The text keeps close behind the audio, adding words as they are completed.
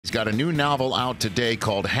got a new novel out today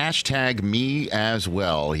called #MeAsWell.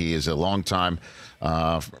 He is a longtime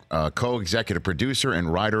co-executive producer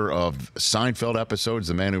and writer of Seinfeld episodes,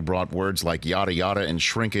 the man who brought words like yada yada and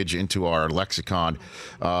shrinkage into our lexicon.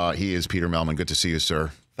 He is Peter Mehlman. Good to see you,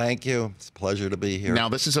 sir. Thank you. It's a pleasure to be here. Now,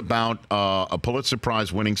 this is about a Pulitzer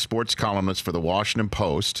Prize-winning sports columnist for the Washington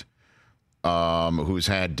Post, who's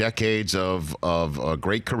had decades of a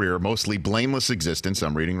great career, mostly blameless existence,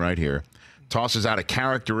 I'm reading right here, tosses out a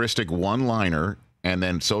characteristic one-liner, and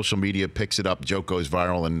then social media picks it up, joke goes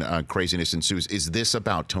viral, and craziness ensues. Is this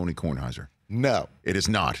about Tony Kornheiser? No. It is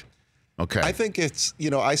not. Okay. I think it's,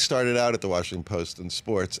 I started out at the Washington Post in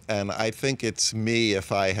sports, and I think it's me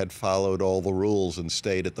if I had followed all the rules and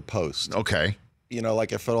stayed at the Post. Okay.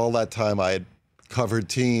 Like if at all that time I had covered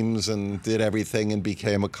teams and did everything and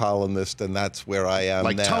became a columnist, and that's where I am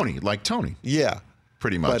now. Like Tony. Yeah.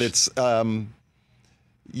 Pretty much. But it's,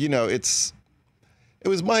 it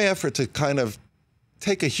was my effort to kind of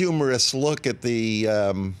take a humorous look at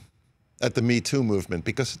the Me Too movement,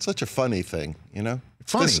 because it's such a funny thing,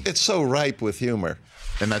 Funny. It's so ripe with humor.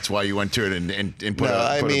 And that's why you went to it and put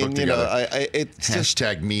a book together. It's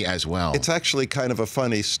 #MeAsWell. It's actually kind of a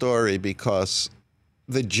funny story, because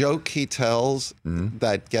the joke he tells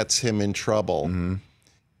that gets him in trouble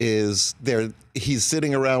is he's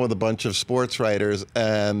sitting around with a bunch of sports writers,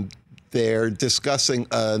 and they're discussing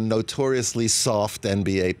a notoriously soft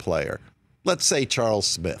NBA player. Let's say Charles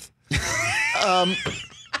Smith.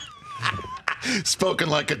 Spoken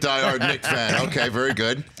like a diehard Knicks fan. Okay, very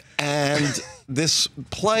good. And this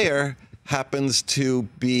player happens to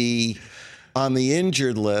be on the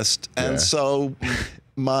injured list. And so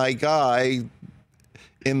my guy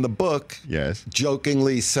in the book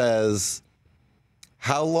jokingly says,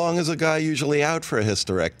 how long is a guy usually out for a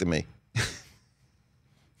hysterectomy?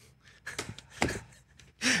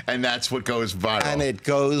 And that's what goes viral. And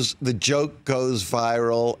the joke goes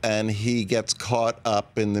viral, and he gets caught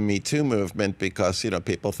up in the Me Too movement because,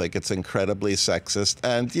 people think it's incredibly sexist.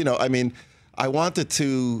 And, I wanted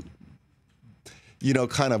to,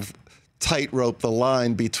 kind of tightrope the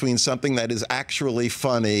line between something that is actually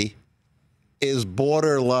funny, is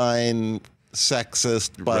borderline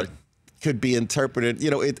sexist, but could be interpreted,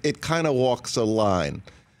 it kind of walks a line.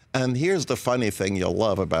 And here's the funny thing you'll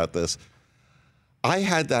love about this. I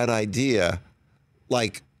had that idea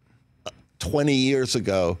like 20 years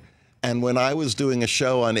ago, and when I was doing a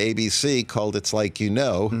show on ABC called It's Like You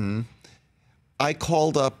Know, I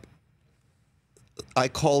called up Tommy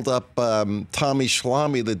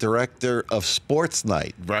Schlamme, the director of Sports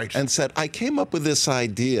Night, and said, I came up with this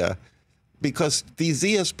idea because these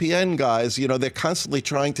ESPN guys, they're constantly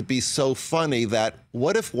trying to be so funny that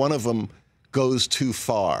what if one of them goes too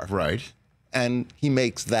far? Right. And he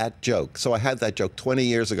makes that joke. So I had that joke 20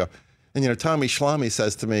 years ago. And, Tommy Schlamme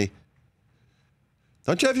says to me,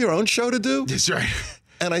 don't you have your own show to do? That's right.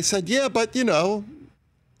 And I said, yeah, but,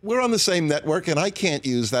 we're on the same network, and I can't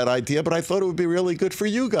use that idea, but I thought it would be really good for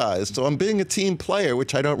you guys. So I'm being a team player,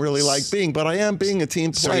 which I don't really like being, but I am being a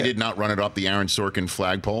team player. So he did not run it up the Aaron Sorkin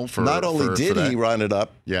flagpole for Not only did he run it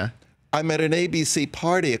up. Yeah. I'm at an ABC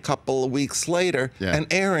party a couple of weeks later, and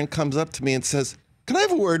Aaron comes up to me and says, can I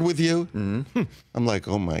have a word with you? I'm like,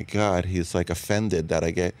 oh, my God. He's like offended that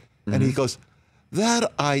I gave. And he goes,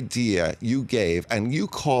 that idea you gave and you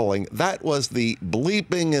calling, that was the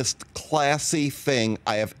bleepingest classy thing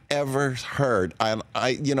I have ever heard. And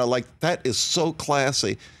that is so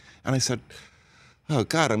classy. And I said, oh,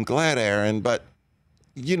 God, I'm glad, Aaron. But,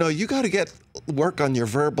 you got to work on your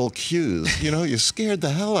verbal cues. You scared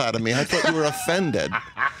the hell out of me. I thought you were offended.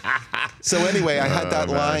 So anyway, I had that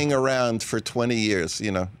lying around for 20 years,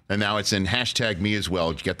 And now it's in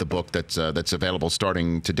 #MeAsWell. You get the book that's available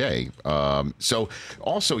starting today. So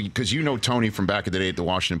also, because Tony from back in the day at the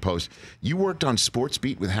Washington Post, you worked on Sports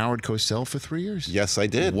Beat with Howard Cosell for 3 years? Yes, I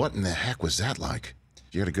did. What in the heck was that like?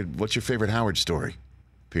 You had what's your favorite Howard story,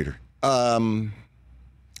 Peter?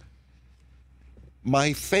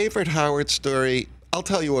 My favorite Howard story, I'll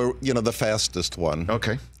tell you, the fastest one.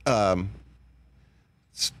 Okay.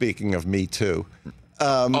 Speaking of Me Too.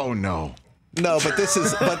 Oh no. No, but this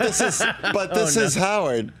is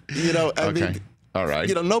Howard. I mean, all right.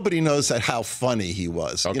 Nobody knows how funny he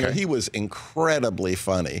was. Okay. He was incredibly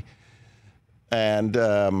funny. And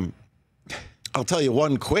I'll tell you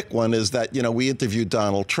one quick one is that, we interviewed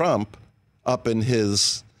Donald Trump up in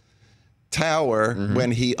his tower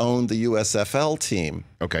when he owned the USFL team.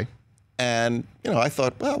 Okay. And, I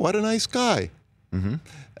thought, wow, what a nice guy. And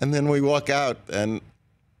then we walk out, and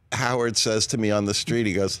Howard says to me on the street,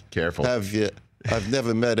 he goes, careful. I've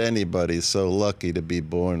never met anybody so lucky to be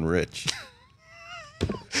born rich.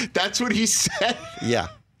 That's what he said? Yeah.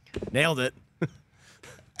 Nailed it.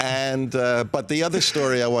 And but the other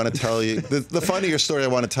story I want to tell you, the funnier story I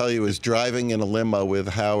want to tell you is driving in a limo with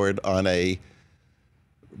Howard on a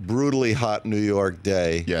brutally hot New York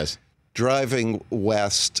day. Yes. Driving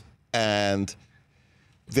west, and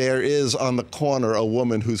there is on the corner a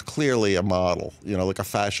woman who's clearly a model, you know, like a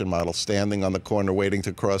fashion model, standing on the corner waiting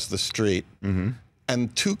to cross the street. Mm-hmm.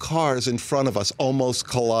 And two cars in front of us almost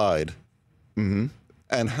collide. Mm-hmm.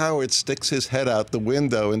 And Howard sticks his head out the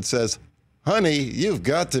window and says, "Honey, you've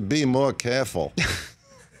got to be more careful."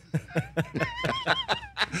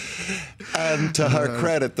 And to her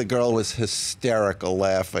credit, the girl was hysterical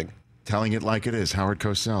laughing. Telling it like it is. Howard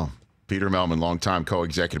Cosell. Peter Mehlman, longtime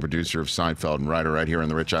co-executive producer of Seinfeld and writer right here on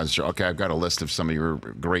The Rich Eisen Show. Okay, I've got a list of some of your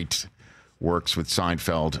great works with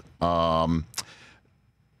Seinfeld.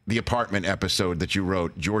 The apartment episode that you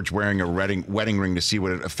wrote, George wearing a wedding ring to see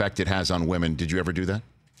what effect it has on women. Did you ever do that?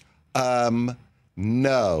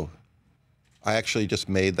 No. I actually just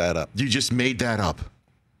made that up. You just made that up?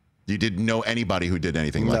 You didn't know anybody who did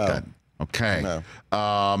anything like that? Okay. No.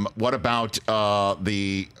 What about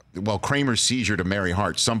Kramer's seizure to Mary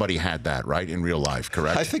Hart? Somebody had that, right, in real life,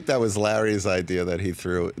 correct? I think that was Larry's idea that he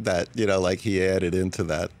threw, that, you know, like he added into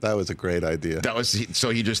that. That was a great idea.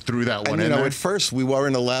 So he just threw that one in there? there? At first, we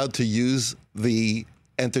weren't allowed to use the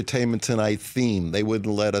Entertainment Tonight theme. They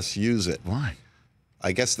wouldn't let us use it. Why?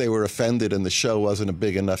 I guess they were offended and the show wasn't a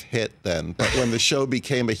big enough hit then. But when the show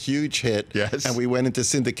became a huge hit yes. and we went into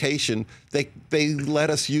syndication, they let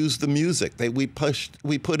us use the music. We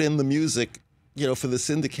put in the music, you know, for the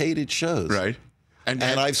syndicated shows. Right. And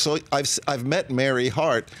I've met Mary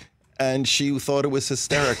Hart, and she thought it was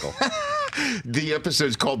hysterical. The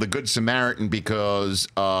episode's called The Good Samaritan because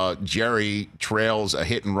Jerry trails a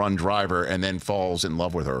hit-and-run driver and then falls in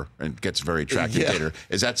love with her and gets very attracted to her.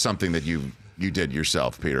 Is that something that you did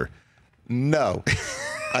yourself, Peter? No.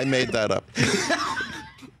 I made that up.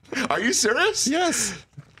 Are you serious? Yes.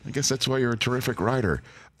 I guess that's why you're a terrific writer.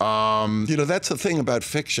 You know, that's the thing about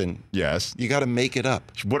fiction. Yes. You got to make it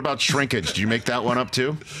up. What about Shrinkage? Did you make that one up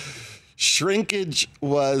too? Shrinkage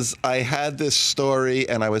was, I had this story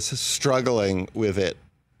and I was struggling with it.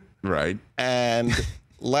 Right. And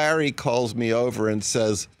Larry calls me over and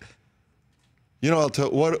says, you know,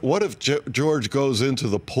 what if George goes into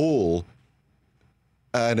the pool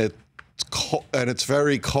and it's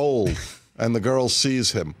very cold and the girl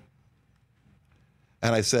sees him?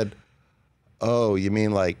 And I said, "Oh, you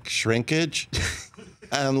mean like shrinkage?"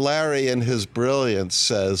 And Larry, in his brilliance,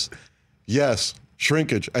 says, "Yes,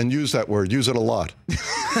 shrinkage, and use that word. Use it a lot."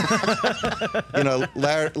 You know,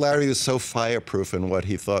 Larry was so fireproof in what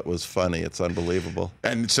he thought was funny. It's unbelievable.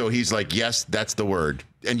 And so he's like, "Yes, that's the word,"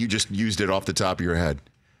 and you just used it off the top of your head.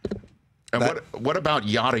 And what about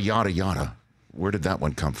yada yada yada? Where did that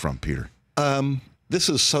one come from, Peter? This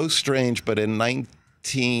is so strange, but in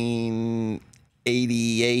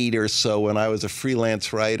 1988 or so, when I was a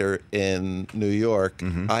freelance writer in New York,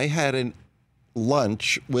 I had a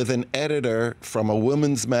lunch with an editor from a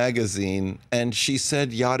women's magazine, and she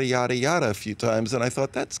said yada, yada, yada a few times, and I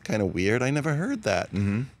thought, that's kind of weird. I never heard that.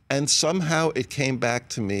 And somehow it came back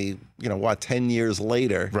to me, 10 years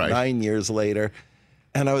later, right. 9 years later,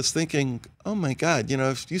 and I was thinking, oh my God,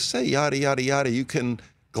 if you say yada, yada, yada, you can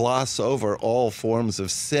gloss over all forms of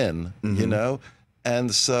sin,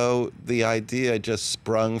 And so the idea just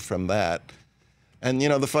sprung from that. And,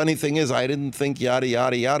 the funny thing is, I didn't think yada,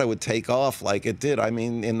 yada, yada would take off like it did. I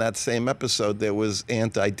mean, in that same episode, there was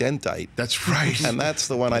anti-dentite. That's right. And that's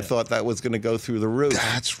the one I thought that was going to go through the roof.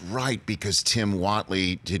 That's right, because Tim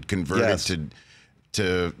Whatley had converted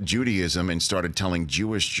to Judaism and started telling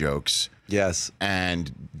Jewish jokes. Yes.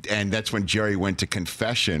 And that's when Jerry went to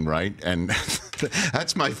confession, right? And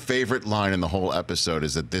that's my favorite line in the whole episode,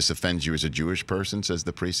 is that this offends you as a Jewish person, says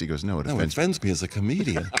the priest. He goes, no, it offends me as a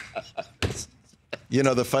comedian.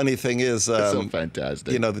 The funny thing is, that's so fantastic.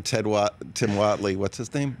 The Tim Whatley, what's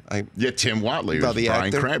his name? Tim Whatley. No, the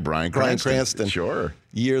actor? Brian Cranston. Sure.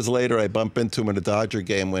 Years later, I bump into him at a Dodger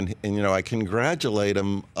game and I congratulate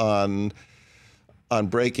him on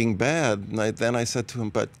Breaking Bad. And then I said to him,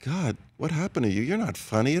 but God, what happened to you? You're not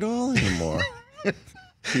funny at all anymore.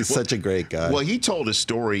 He's such a great guy. Well, he told a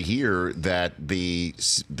story here that the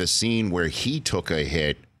scene where he took a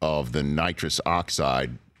hit of the nitrous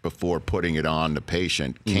oxide before putting it on the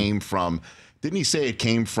patient came from, didn't he say it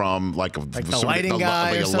came from like the lighting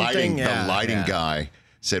guy or something? The lighting guy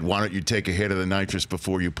said, why don't you take a hit of the nitrous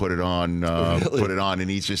before you put it on? Really? Put it on. And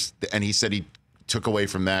he said he took away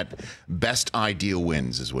from that. Best idea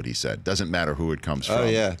wins is what he said. Doesn't matter who it comes from. Oh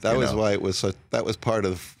yeah, that was why it was. That was part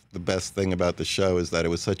of the best thing about the show is that it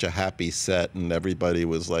was such a happy set and everybody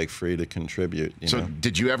was like free to contribute. You know?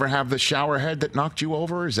 Did you ever have the shower head that knocked you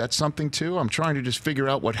over? Is that something too? I'm trying to just figure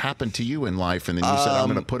out what happened to you in life, and then you said, I'm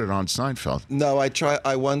going to put it on Seinfeld. No,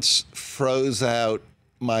 I once froze out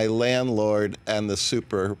my landlord and the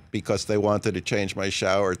super because they wanted to change my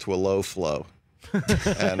shower to a low flow.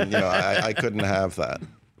 And, I couldn't have that.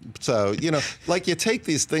 So, like you take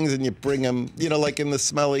these things and you bring them, like in the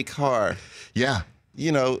smelly car. Yeah.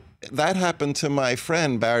 That happened to my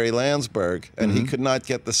friend, Barry Landsberg, and he could not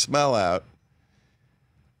get the smell out.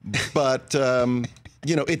 But,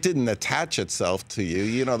 it didn't attach itself to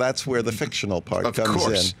you. That's where the fictional part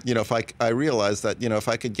comes in. If I realized that, if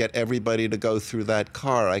I could get everybody to go through that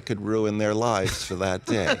car, I could ruin their lives for that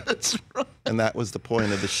day. That's right. And that was the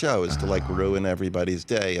point of the show, is to like ruin everybody's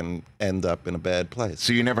day and end up in a bad place.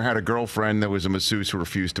 So you never had a girlfriend that was a masseuse who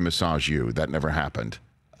refused to massage you? That never happened?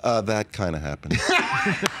 That kind of happened.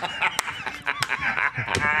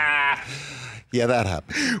 Yeah, that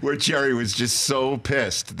happened. Where Jerry was just so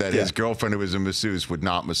pissed that his girlfriend, who was a masseuse, would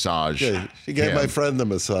not massage. Yeah, she gave my friend the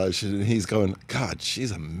massage, and he's going, God, she's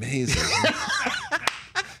amazing.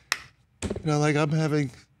 Like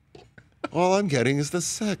all I'm getting is the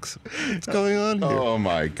sex. What's going on here? Oh,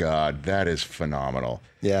 my God. That is phenomenal.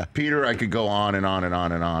 Yeah. Peter, I could go on and on and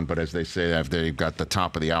on and on, but as they say, they've got the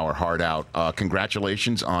top of the hour hard out.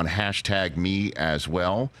 Congratulations on #me as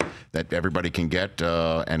well, that everybody can get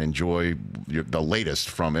and enjoy the latest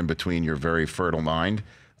from in between your very fertile mind,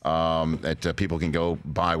 that people can go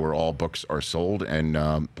buy where all books are sold.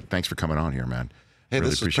 And thanks for coming on here, man. Hey,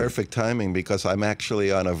 really this is perfect timing because I'm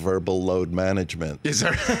actually on a verbal load management. Is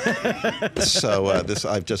there? So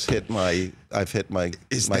I've just hit my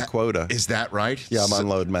quota. Is that right? Yeah, I'm on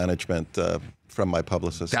load management from my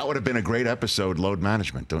publicist. That would have been a great episode, load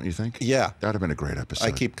management, don't you think? Yeah, that would have been a great episode.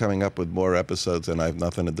 I keep coming up with more episodes, and I have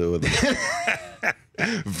nothing to do with them.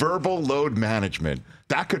 Verbal load management.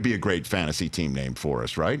 That could be a great fantasy team name for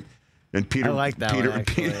us, right? And Peter, I like that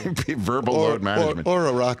Peter verbal load management. Or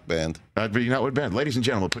a rock band. That'd be not bad. Ladies and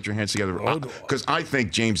gentlemen, put your hands together. Because I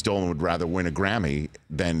think James Dolan would rather win a Grammy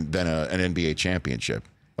than an NBA championship.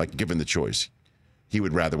 Like, given the choice, he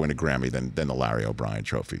would rather win a Grammy than the Larry O'Brien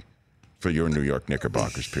Trophy for your New York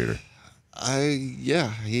Knickerbockers, Peter.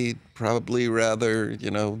 He'd probably rather,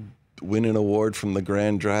 win an award from the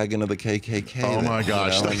Grand Dragon of the KKK. Oh, my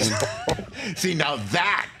gosh. See, now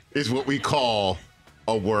that is what we call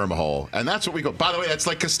a wormhole. And that's what we go. By the way, that's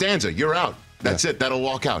like Costanza. You're out. That's it. That'll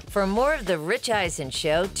walk out. For more of The Rich Eisen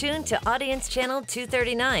Show, tune to Audience Channel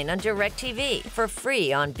 239 on DirecTV for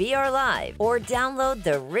free on BR Live or download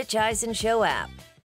the Rich Eisen Show app.